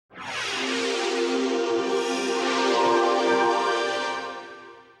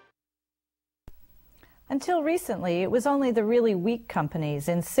Until recently, it was only the really weak companies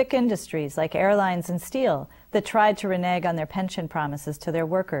in sick industries like airlines and steel that tried to renege on their pension promises to their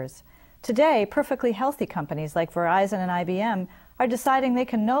workers. Today, perfectly healthy companies like Verizon and IBM are deciding they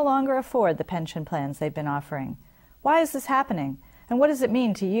can no longer afford the pension plans they've been offering. Why is this happening? And what does it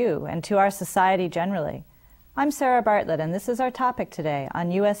mean to you and to our society generally? I'm Sarah Bartlett, and this is our topic today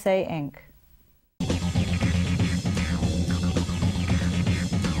on USA Inc.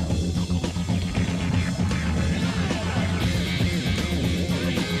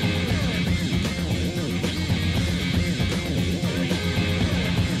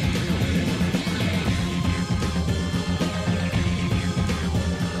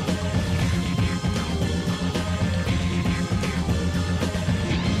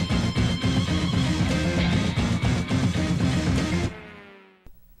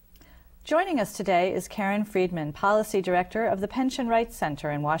 Joining us today is Karen Friedman, Policy Director of the Pension Rights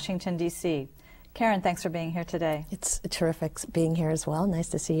Center in Washington, D.C. Karen, thanks for being here today. It's terrific being here as well. Nice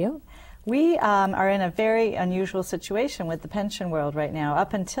to see you. We are in a very unusual situation with the pension world right now.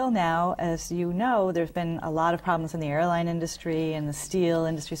 Up until now, as you know, there's been a lot of problems in the airline industry and the steel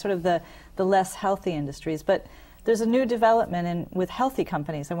industry, sort of the less healthy industries. But there's a new development with healthy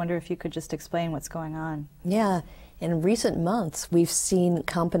companies. I wonder if you could just explain what's going on. Yeah. In recent months, we've seen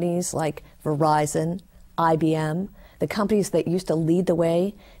companies like Verizon, IBM, the companies that used to lead the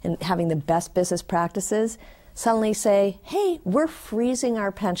way in having the best business practices, suddenly say, hey, we're freezing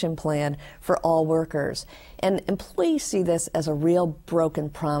our pension plan for all workers. And employees see this as a real broken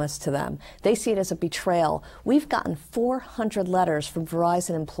promise to them. They see it as a betrayal. We've gotten 400 letters from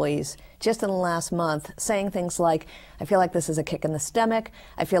Verizon employees just in the last month saying things like, I feel like this is a kick in the stomach,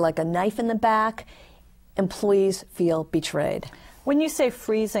 I feel like a knife in the back. Employees feel betrayed. When you say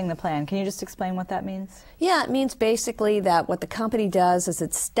freezing the plan, can you just explain what that means? Yeah, it means basically that what the company does is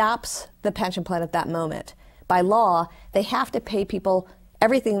it stops the pension plan at that moment. By law, they have to pay people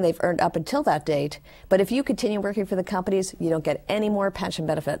everything they've earned up until that date, but if you continue working for the companies, you don't get any more pension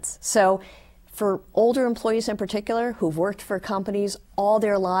benefits. So for older employees in particular who've worked for companies all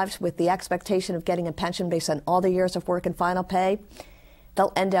their lives with the expectation of getting a pension based on all their years of work and final pay,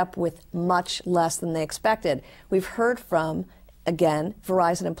 they'll end up with much less than they expected. We've heard from, again,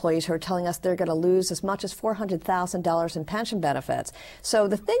 Verizon employees who are telling us they're going to lose as much as $400,000 in pension benefits. So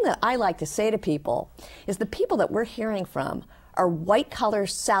the thing that I like to say to people is the people that we're hearing from are white-collar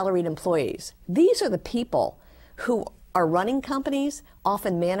salaried employees. These are the people who are running companies,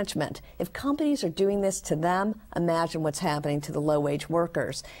 often management. If companies are doing this to them, imagine what's happening to the low-wage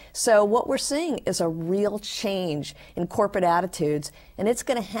workers. So what we're seeing is a real change in corporate attitudes, and it's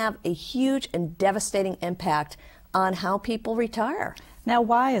going to have a huge and devastating impact on how people retire. Now,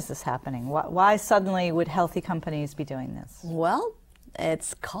 why is this happening? Why suddenly would healthy companies be doing this? Well,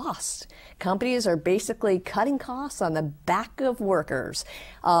 it's cost. Companies are basically cutting costs on the back of workers.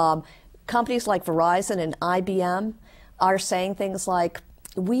 Companies like Verizon and IBM are saying things like,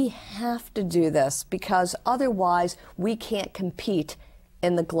 we have to do this because otherwise we can't compete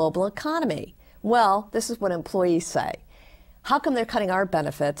in the global economy. Well, this is what employees say. How come they're cutting our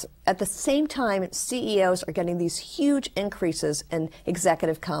benefits? At the same time, CEOs are getting these huge increases in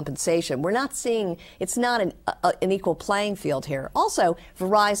executive compensation. We're not seeing, it's not an equal playing field here. Also,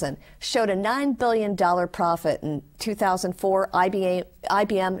 Verizon showed a $9 billion profit in 2004.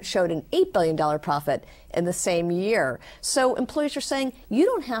 IBM showed an $8 billion profit in the same year. So employees are saying, you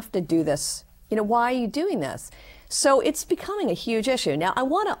don't have to do this. You know, why are you doing this? So it's becoming a huge issue. Now, I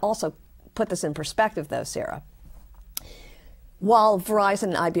want to also put this in perspective, though, Sarah. While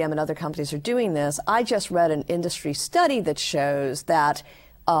Verizon and IBM and other companies are doing this, I just read an industry study that shows that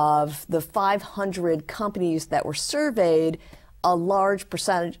of the 500 companies that were surveyed, a large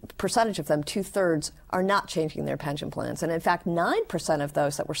percentage of them, 2/3, are not changing their pension plans. And in fact, 9% of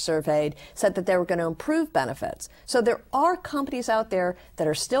those that were surveyed said that they were going to improve benefits. So there are companies out there that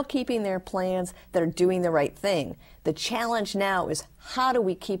are still keeping their plans, that are doing the right thing. The challenge now is how do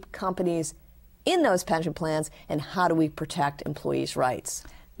we keep companies in those pension plans, and how do we protect employees' rights?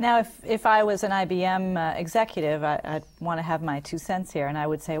 Now, if I was an IBM executive, I'd want to have my 2 cents here, and I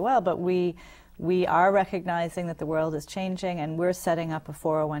would say, well, but we are recognizing that the world is changing, and we're setting up a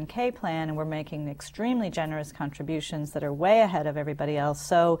 401k plan, and we're making extremely generous contributions that are way ahead of everybody else.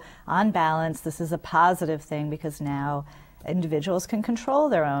 So on balance, this is a positive thing because now individuals can control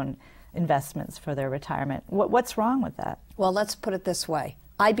their own investments for their retirement. What's wrong with that? Well, let's put it this way.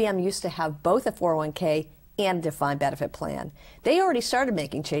 IBM used to have both a 401k and a defined benefit plan. They already started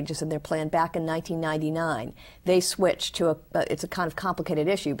making changes in their plan back in 1999. They switched to it's a kind of complicated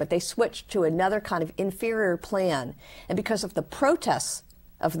issue, but they switched to another kind of inferior plan. And because of the protests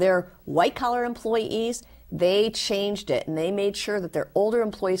of their white-collar employees, they changed it, and they made sure that their older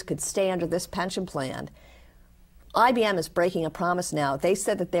employees could stay under this pension plan. IBM is breaking a promise now. They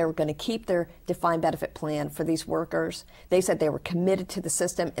said that they were going to keep their defined benefit plan for these workers. They said they were committed to the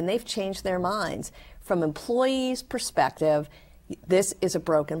system, and they've changed their minds. From employees' perspective, this is a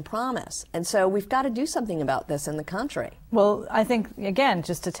broken promise. And so we've got to do something about this in the country. Well, I think, again,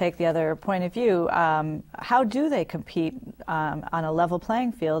 just to take the other point of view, how do they compete on a level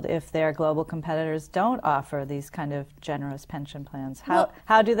playing field if their global competitors don't offer these kind of generous pension plans?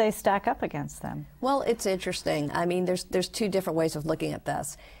 How do they stack up against them? Well, it's interesting. I mean, there's two different ways of looking at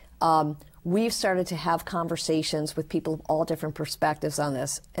this. We've started to have conversations with people of all different perspectives on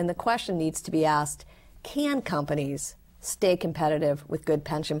this, and the question needs to be asked, can companies stay competitive with good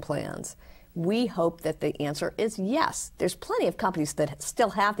pension plans? We hope that the answer is yes. There's plenty of companies that still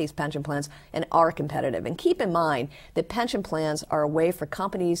have these pension plans and are competitive. And keep in mind that pension plans are a way for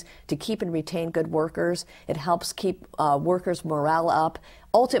companies to keep and retain good workers. It helps keep workers' morale up.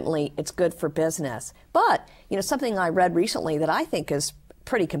 Ultimately, it's good for business. But, you know, something I read recently that I think is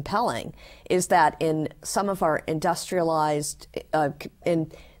pretty compelling is that in some of our industrialized,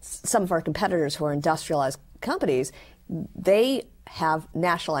 in some of our competitors who are industrialized companies, they have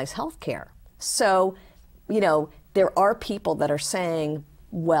nationalized health care. So, you know, there are people that are saying,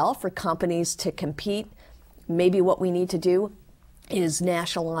 well, for companies to compete, maybe what we need to do is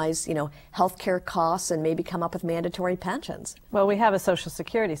nationalize, you know, healthcare costs and maybe come up with mandatory pensions. Well, we have a Social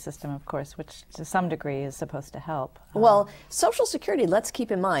Security system, of course, which to some degree is supposed to help. Well, Social Security, let's keep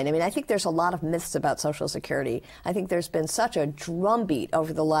in mind, I mean, I think there's a lot of myths about Social Security. I think there's been such a drumbeat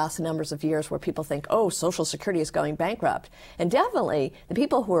over the last numbers of years where people think, oh, Social Security is going bankrupt. And definitely, the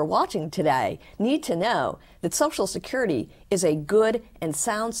people who are watching today need to know that Social Security is a good and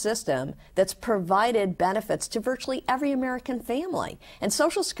sound system that's provided benefits to virtually every American family. And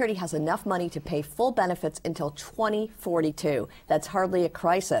Social Security has enough money to pay full benefits until 2042. That's hardly a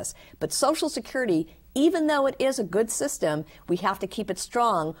crisis. But Social Security, even though it is a good system, we have to keep it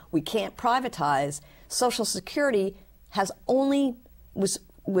strong. We can't privatize. Social Security has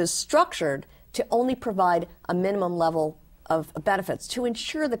was structured to only provide a minimum level of benefits to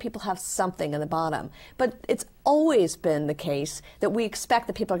ensure that people have something in the bottom. But it's always been the case that we expect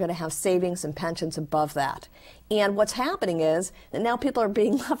that people are going to have savings and pensions above that. And what's happening is that now people are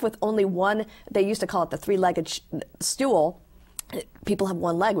being left with only one, they used to call it the three-legged stool. People have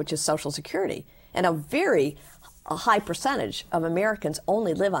one leg, which is Social Security. And a high percentage of Americans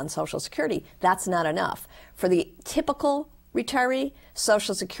only live on Social Security. That's not enough. For the typical retiree,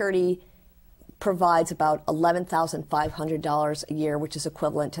 Social Security provides about $11,500 a year, which is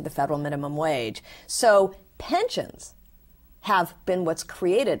equivalent to the federal minimum wage. So pensions have been what's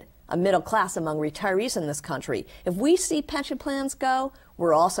created a middle class among retirees in this country. If we see pension plans go,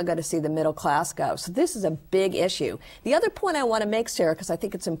 we're also going to see the middle class go. So this is a big issue. The other point I want to make, Sarah, because I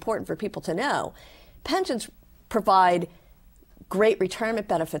think it's important for people to know, pensions provide great retirement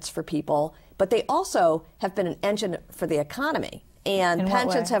benefits for people, but they also have been an engine for the economy. And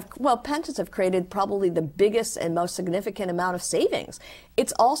pensions have created probably the biggest and most significant amount of savings.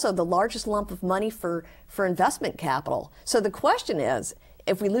 It's also the largest lump of money for investment capital. So the question is,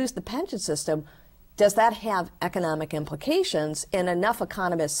 if we lose the pension system, does that have economic implications? And enough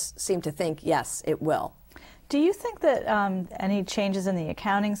economists seem to think, yes, it will. Do you think that any changes in the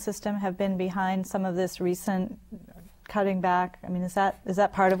accounting system have been behind some of this recent cutting back? I mean, is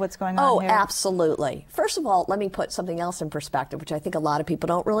that part of what's going on here? Oh, absolutely. First of all, let me put something else in perspective, which I think a lot of people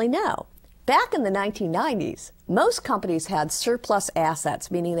don't really know. Back in the 1990s, most companies had surplus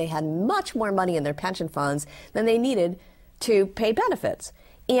assets, meaning they had much more money in their pension funds than they needed to pay benefits.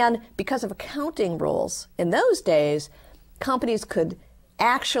 And because of accounting rules in those days, companies could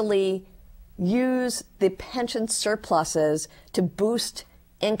actually use the pension surpluses to boost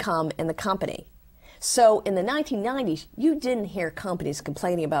income in the company. So in the 1990s, you didn't hear companies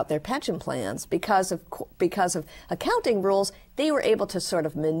complaining about their pension plans because of accounting rules. They were able to sort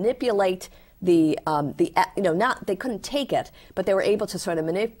of manipulate they couldn't take it, but they were able to sort of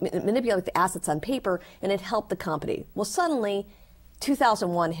manipulate the assets on paper, and it helped the company. Well, suddenly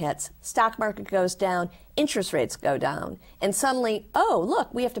 2001 hits, stock market goes down, interest rates go down, and suddenly, oh,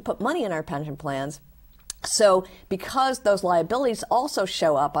 look, we have to put money in our pension plans. So because those liabilities also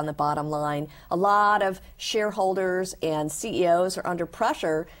show up on the bottom line, a lot of shareholders and CEOs are under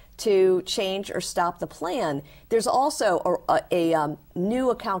pressure to change or stop the plan. There's also new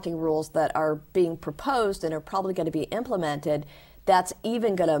accounting rules that are being proposed and are probably going to be implemented that's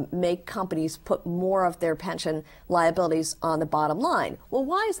even going to make companies put more of their pension liabilities on the bottom line. Well,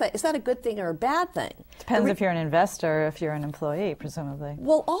 why is that? Is that a good thing or a bad thing? Depends if you're an investor or if you're an employee, presumably.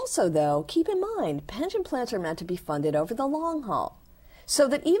 Well, also, though, keep in mind, pension plans are meant to be funded over the long haul. So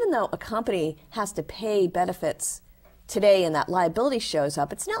that even though a company has to pay benefits today and that liability shows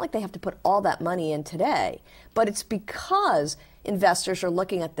up, it's not like they have to put all that money in today. But it's because investors are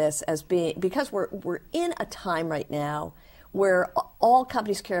looking at this as being, because we're in a time right now where all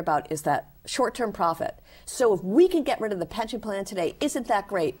companies care about is that short-term profit. So if we can get rid of the pension plan today, isn't that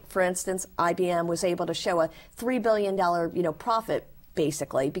great? For instance, IBM was able to show a $3 billion profit,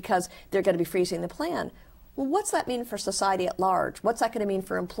 basically, because they're going to be freezing the plan. Well, what's that mean for society at large? What's that going to mean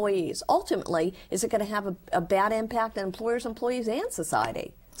for employees? Ultimately, is it going to have a bad impact on employers, employees, and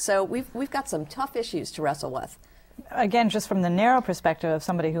society? So we've got some tough issues to wrestle with. Again, just from the narrow perspective of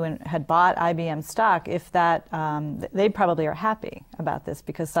somebody who had bought IBM stock, if that, they probably are happy about this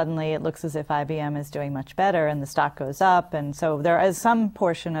because suddenly it looks as if IBM is doing much better and the stock goes up. And so there is some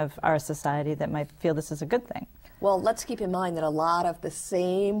portion of our society that might feel this is a good thing. Well, let's keep in mind that a lot of the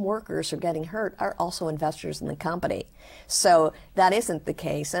same workers who are getting hurt are also investors in the company. So that isn't the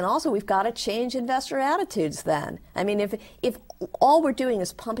case. And also we've got to change investor attitudes then. I mean, if all we're doing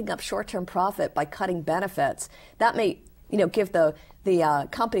is pumping up short-term profit by cutting benefits, that may give the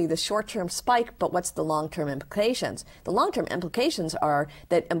company the short-term spike, but what's the long-term implications? The long-term implications are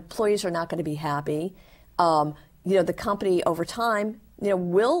that employees are not going to be happy. The company over time,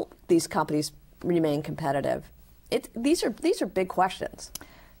 will these companies remain competitive? These are big questions.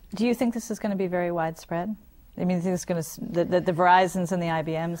 Do you think this is going to be very widespread? I mean, do you think it's going to, the Verizons and the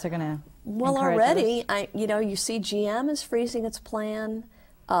IBMs are going to Well, already, you see GM is freezing its plan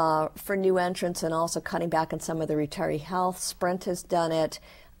for new entrants and also cutting back on some of the retiree health. Sprint has done it.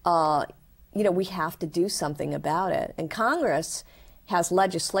 We have to do something about it. And Congress has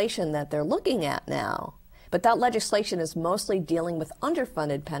legislation that they're looking at now. But that legislation is mostly dealing with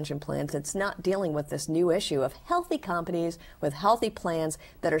underfunded pension plans. It's not dealing with this new issue of healthy companies with healthy plans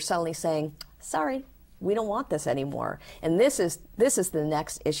that are suddenly saying, sorry, we don't want this anymore. And this is the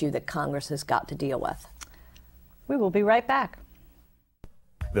next issue that Congress has got to deal with. We will be right back.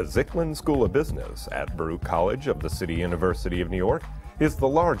 The Zicklin School of Business at Baruch College of the City University of New York is the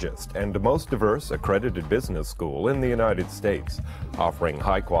largest and most diverse accredited business school in the United States, offering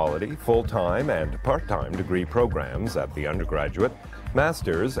high-quality, full-time and part-time degree programs at the undergraduate,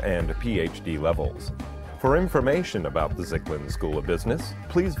 master's, and PhD levels. For information about the Zicklin School of Business,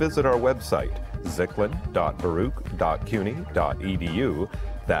 please visit our website, zicklin.baruch.cuny.edu.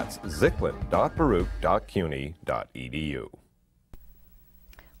 That's zicklin.baruch.cuny.edu.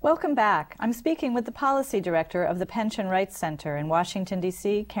 Welcome back. I'm speaking with the Policy Director of the Pension Rights Center in Washington,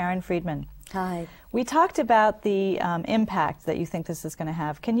 D.C., Karen Friedman. Hi. We talked about the impact that you think this is going to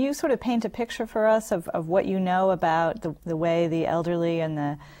have. Can you sort of paint a picture for us of what you know about the way the elderly and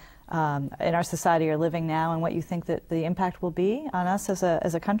in our society are living now and what you think that the impact will be on us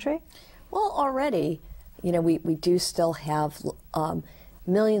as a country? Well, already, we do still have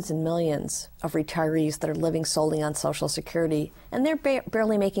millions and millions of retirees that are living solely on Social Security, and they're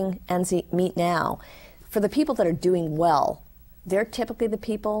barely making ends meet now. For the people that are doing well, they're typically the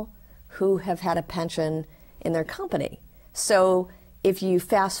people who have had a pension in their company. So if you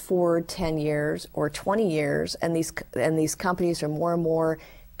fast forward 10 years or 20 years, and these companies are more and more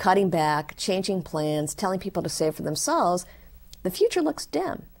cutting back, changing plans, telling people to save for themselves, the future looks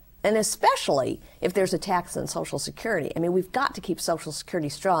dim. And especially if there's a tax on Social Security. I mean, we've got to keep Social Security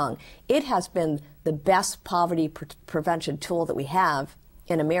strong. It has been the best poverty prevention tool that we have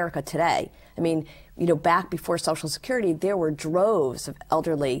in America today. I mean, back before Social Security, there were droves of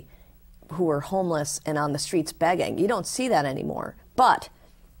elderly who were homeless and on the streets begging. You don't see that anymore. But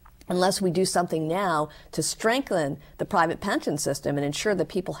unless we do something now to strengthen the private pension system and ensure that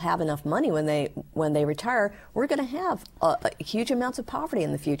people have enough money when they retire, we're going to have huge amounts of poverty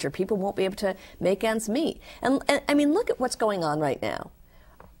in the future. People won't be able to make ends meet. And I mean, look at what's going on right now.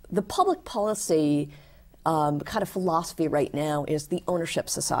 The public policy kind of philosophy right now is the ownership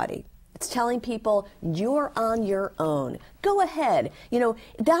society. It's telling people, you're on your own. Go ahead.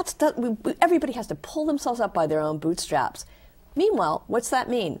 Everybody has to pull themselves up by their own bootstraps. Meanwhile, what's that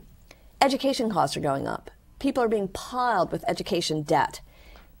mean? Education costs are going up. People are being piled with education debt.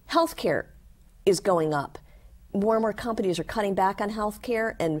 Healthcare is going up. More and more companies are cutting back on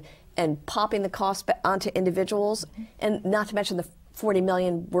healthcare and popping the cost onto individuals, and not to mention the 40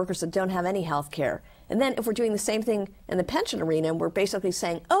 million workers that don't have any healthcare. And then if we're doing the same thing in the pension arena, we're basically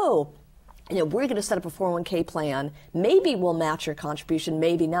saying, we're going to set up a 401k plan. Maybe we'll match your contribution,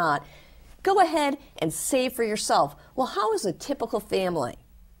 maybe not. Go ahead and save for yourself. Well, how is a typical family,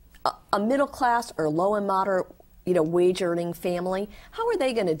 a middle class or low and moderate, wage earning family, how are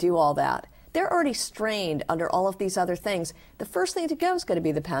they going to do all that? They're already strained under all of these other things. The first thing to go is going to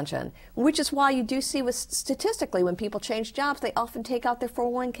be the pension, which is why you do see statistically when people change jobs, they often take out their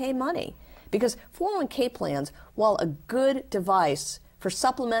 401k money. Because 401k plans, while a good device for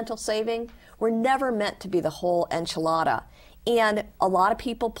supplemental saving, were never meant to be the whole enchilada. And a lot of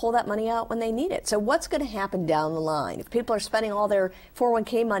people pull that money out when they need it. So what's going to happen down the line? If people are spending all their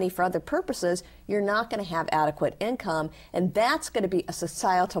 401k money for other purposes, you're not going to have adequate income, and that's going to be a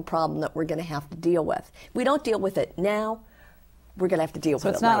societal problem that we're going to have to deal with. If we don't deal with it now, we're going to have to deal with it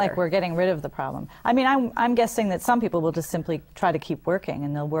later. So it's not like we're getting rid of the problem. I mean, I'm guessing that some people will just simply try to keep working,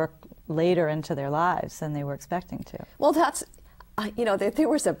 and they'll work later into their lives than they were expecting to. Well, that's... there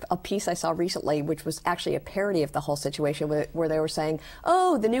was a piece I saw recently which was actually a parody of the whole situation where they were saying,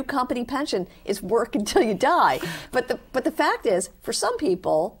 oh, the new company pension is work until you die. But the fact is, for some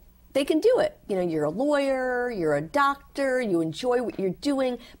people, they can do it. You're a lawyer, you're a doctor, you enjoy what you're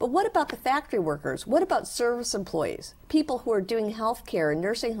doing. But what about the factory workers? What about service employees? People who are doing health care in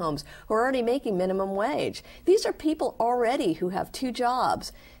nursing homes who are already making minimum wage. These are people already who have 2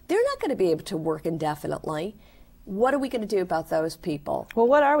 jobs. They're not going to be able to work indefinitely. What are we going to do about those people? Well,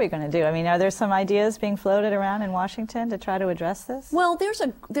 what are we going to do? I mean, are there some ideas being floated around in Washington to try to address this? Well, there's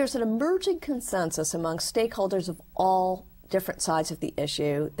an emerging consensus among stakeholders of all different sides of the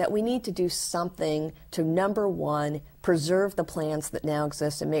issue that we need to do something to, number one, preserve the plans that now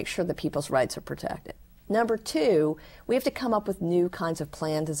exist and make sure that people's rights are protected. Number two, we have to come up with new kinds of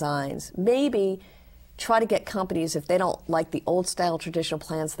plan designs. Maybe try to get companies, if they don't like the old style traditional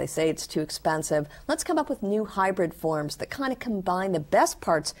plans, they say it's too expensive, let's come up with new hybrid forms that kind of combine the best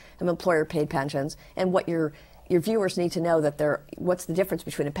parts of employer paid pensions. And what your viewers need to know, that what's the difference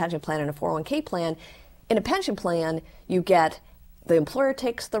between a pension plan and a 401k plan. In a pension plan, you get, the employer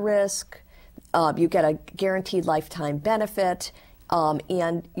takes the risk, you get a guaranteed lifetime benefit,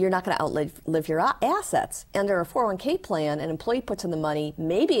 and you're not going to outlive your assets. Under a 401k plan, an employee puts in the money,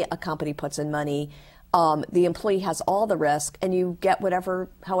 maybe a company puts in money, the employee has all the risk, and you get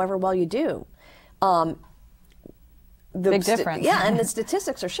however well you do. Big difference. Yeah, and the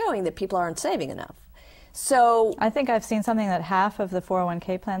statistics are showing that people aren't saving enough. So I think I've seen something that half of the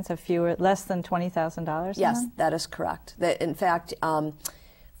 401k plans have less than $20,000. Yes, that is correct. In fact,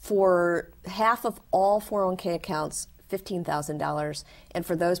 for half of all 401k accounts, $15,000, and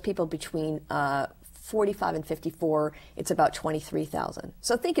for those people between 45 and 54, it's about $23,000.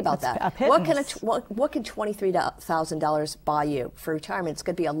 So think about that. What can $23,000 buy you for retirement? It's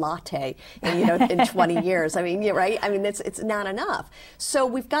going to be a latte, in 20 years. I mean, right? I mean, it's not enough. So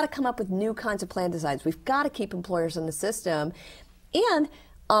we've got to come up with new kinds of plan designs. We've got to keep employers in the system, and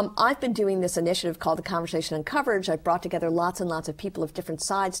I've been doing this initiative called the Conversation on Coverage. I've brought together lots and lots of people of different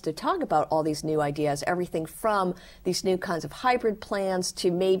sides to talk about all these new ideas, everything from these new kinds of hybrid plans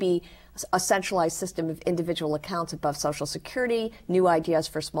to maybe a centralized system of individual accounts above Social Security, new ideas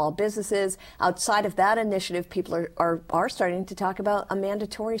for small businesses. Outside of that initiative, people are starting to talk about a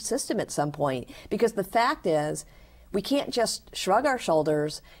mandatory system at some point, because the fact is, we can't just shrug our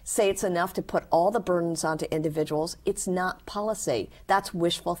shoulders, say it's enough to put all the burdens onto individuals. It's not policy. That's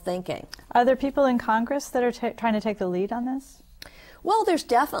wishful thinking. Are there people in Congress that are trying to take the lead on this? Well, there's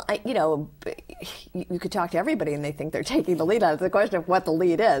definitely, you could talk to everybody and they think they're taking the lead on it. It's the question of what the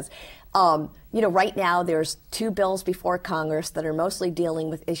lead is. Right now there's 2 bills before Congress that are mostly dealing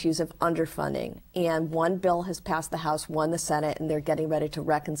with issues of underfunding. And one bill has passed the House, one the Senate, and they're getting ready to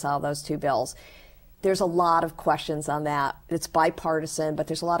reconcile those 2 bills. There's a lot of questions on that. It's bipartisan, but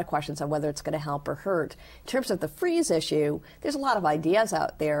there's a lot of questions on whether it's going to help or hurt. In terms of the freeze issue, there's a lot of ideas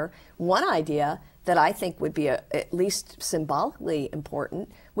out there. One idea that I think would be at least symbolically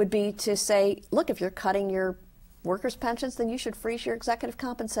important would be to say, look, if you're cutting your workers' pensions, then you should freeze your executive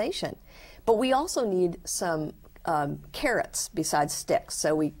compensation. But we also need some carrots besides sticks.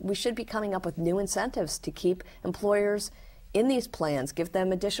 So we should be coming up with new incentives to keep employers in these plans, give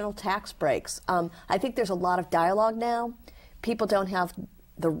them additional tax breaks. I think there's a lot of dialogue now. People don't have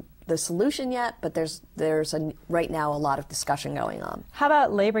the solution yet, but there's right now a lot of discussion going on. How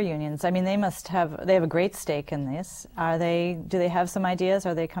about labor unions? I mean, they have a great stake in this. Do they have some ideas?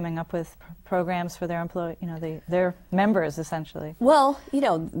 Are they coming up with programs for their their members essentially? Well,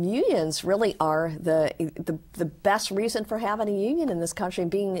 unions really are the best reason for having a union in this country.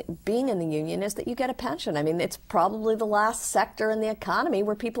 And being in the union is that you get a pension. I mean, it's probably the last sector in the economy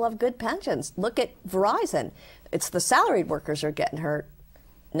where people have good pensions. Look at Verizon. It's the salaried workers who are getting hurt.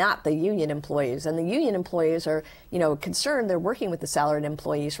 not the union employees. And the union employees are, concerned. They're working with the salaried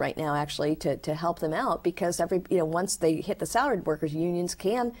employees right now, actually, to help them out, because once they hit the salaried workers, unions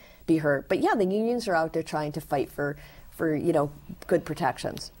can be hurt. But yeah, the unions are out there trying to fight for good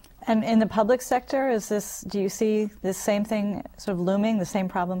protections. And in the public sector, do you see this same thing sort of looming, the same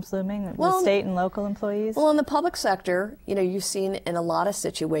problems looming, with state and local employees? Well, in the public sector, you've seen in a lot of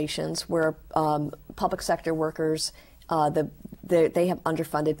situations where public sector workers, they have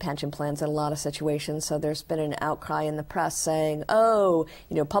underfunded pension plans in a lot of situations. So there's been an outcry in the press saying, oh,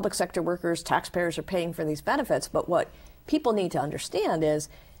 public sector workers, taxpayers are paying for these benefits. But what people need to understand is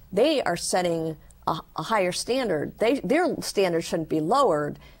they are setting a higher standard. Their standards shouldn't be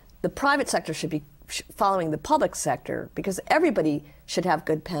lowered. The private sector should be following the public sector, because everybody should have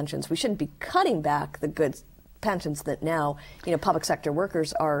good pensions. We shouldn't be cutting back the good pensions that now public sector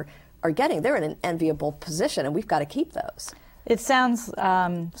workers are getting. They're in an enviable position, and we've got to keep those. It sounds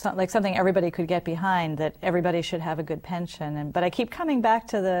like something everybody could get behind, that everybody should have a good pension. But I keep coming back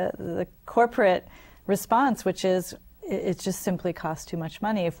to the corporate response, which is it just simply costs too much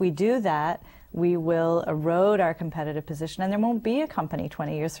money. If we do that, we will erode our competitive position, and there won't be a company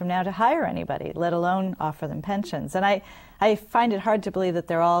 20 years from now to hire anybody, let alone offer them pensions. And I find it hard to believe that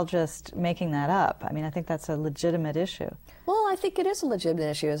they're all just making that up. I mean, I think that's a legitimate issue. Well, I think it is a legitimate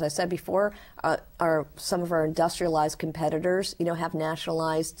issue. As I said before, some of our industrialized competitors, have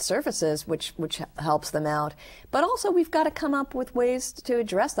nationalized services, which helps them out. But also, we've got to come up with ways to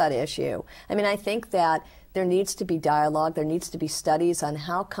address that issue. I mean, I think that there needs to be dialogue. There needs to be studies on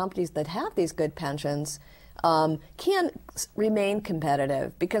how companies that have these good pensions can remain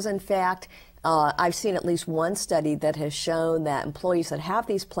competitive. Because, in fact, I've seen at least one study that has shown that employees that have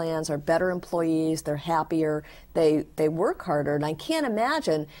these plans are better employees, they're happier, they work harder. And I can't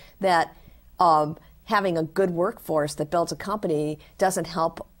imagine that having a good workforce that builds a company doesn't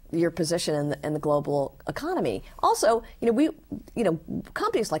help your position in the global economy. Also,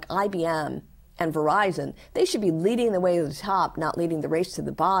 companies like IBM and Verizon, they should be leading the way to the top, not leading the race to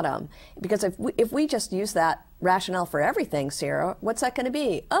the bottom. Because if we just use that rationale for everything, Sarah, what's that going to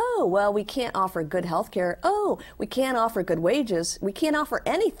be? Oh, well, we can't offer good health care. Oh, we can't offer good wages. We can't offer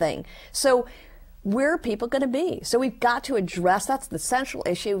anything. So where are people going to be? So we've got to address, that's the central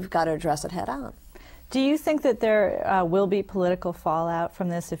issue, we've got to address it head on. Do you think that there will be political fallout from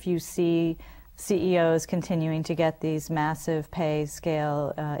this if you see CEOs continuing to get these massive pay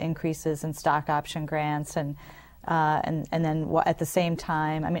scale increases and stock option grants, and then at the same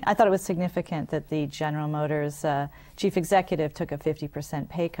time, I mean, I thought it was significant that the General Motors chief executive took a 50%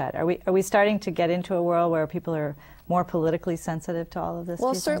 pay cut. Are we starting to get into a world where people are more politically sensitive to all of this?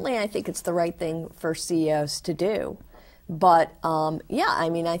 Well, certainly, I think it's the right thing for CEOs to do, but yeah, I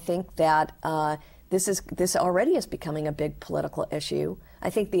mean, I think that this already is becoming a big political issue. I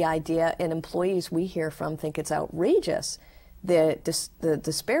think the idea, and employees we hear from think it's outrageous, the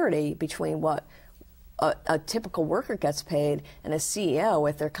disparity between what a typical worker gets paid and a CEO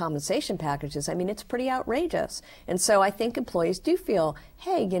with their compensation packages. I mean, it's pretty outrageous. And so I think employees do feel,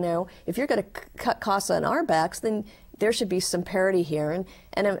 hey, if you're going to cut costs on our backs, then there should be some parity here,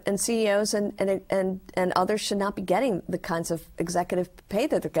 and CEOs and others should not be getting the kinds of executive pay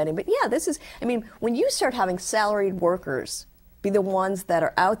that they're getting. But yeah, I mean, when you start having salaried workers be the ones that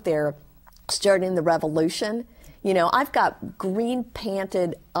are out there starting the revolution, I've got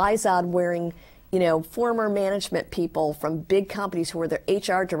green-panted, Izod-wearing, former management people from big companies who are their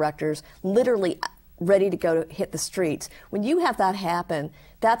HR directors, literally ready to go to hit the streets. When you have that happen,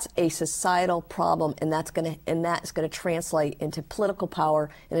 that's a societal problem, and that's going to translate into political power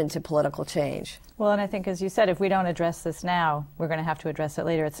and into political change. Well, and I think, as you said, if we don't address this now, we're going to have to address it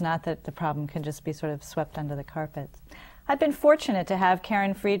later. It's not that the problem can just be sort of swept under the carpet. I've been fortunate to have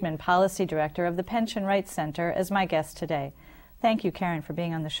Karen Friedman, Policy Director of the Pension Rights Center, as my guest today. Thank you, Karen, for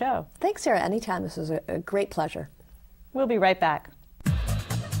being on the show. Thanks, Sarah. Anytime. This was a great pleasure. We'll be right back.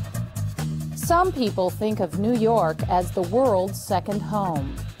 Some people think of New York as the world's second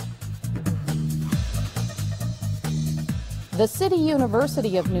home. The City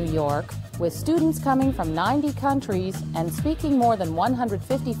University of New York, with students coming from 90 countries and speaking more than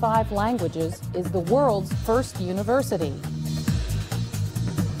 155 languages, is the world's first university.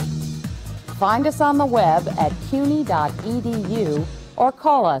 Find us on the web at cuny.edu or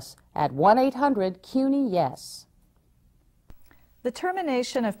call us at 1-800-CUNY-YES. The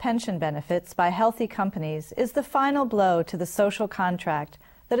termination of pension benefits by healthy companies is the final blow to the social contract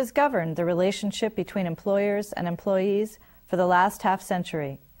that has governed the relationship between employers and employees for the last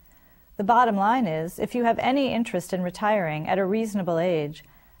half-century. The bottom line is, if you have any interest in retiring at a reasonable age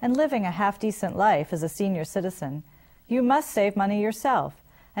and living a half-decent life as a senior citizen, you must save money yourself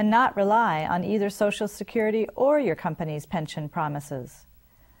and not rely on either Social Security or your company's pension promises.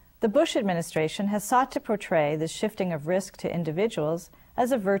 The Bush administration has sought to portray this shifting of risk to individuals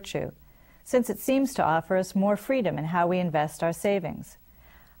as a virtue, since it seems to offer us more freedom in how we invest our savings.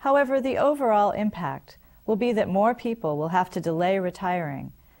 However, the overall impact will be that more people will have to delay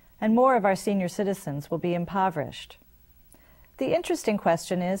retiring, and more of our senior citizens will be impoverished. The interesting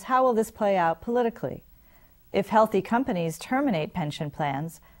question is, how will this play out politically? If healthy companies terminate pension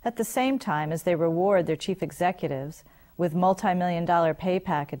plans at the same time as they reward their chief executives with multi-million-dollar pay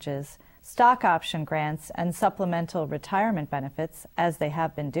packages, stock option grants, and supplemental retirement benefits, as they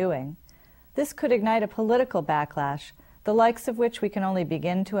have been doing, this could ignite a political backlash, the likes of which we can only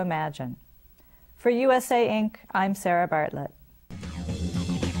begin to imagine. For USA Inc., I'm Sarah Bartlett.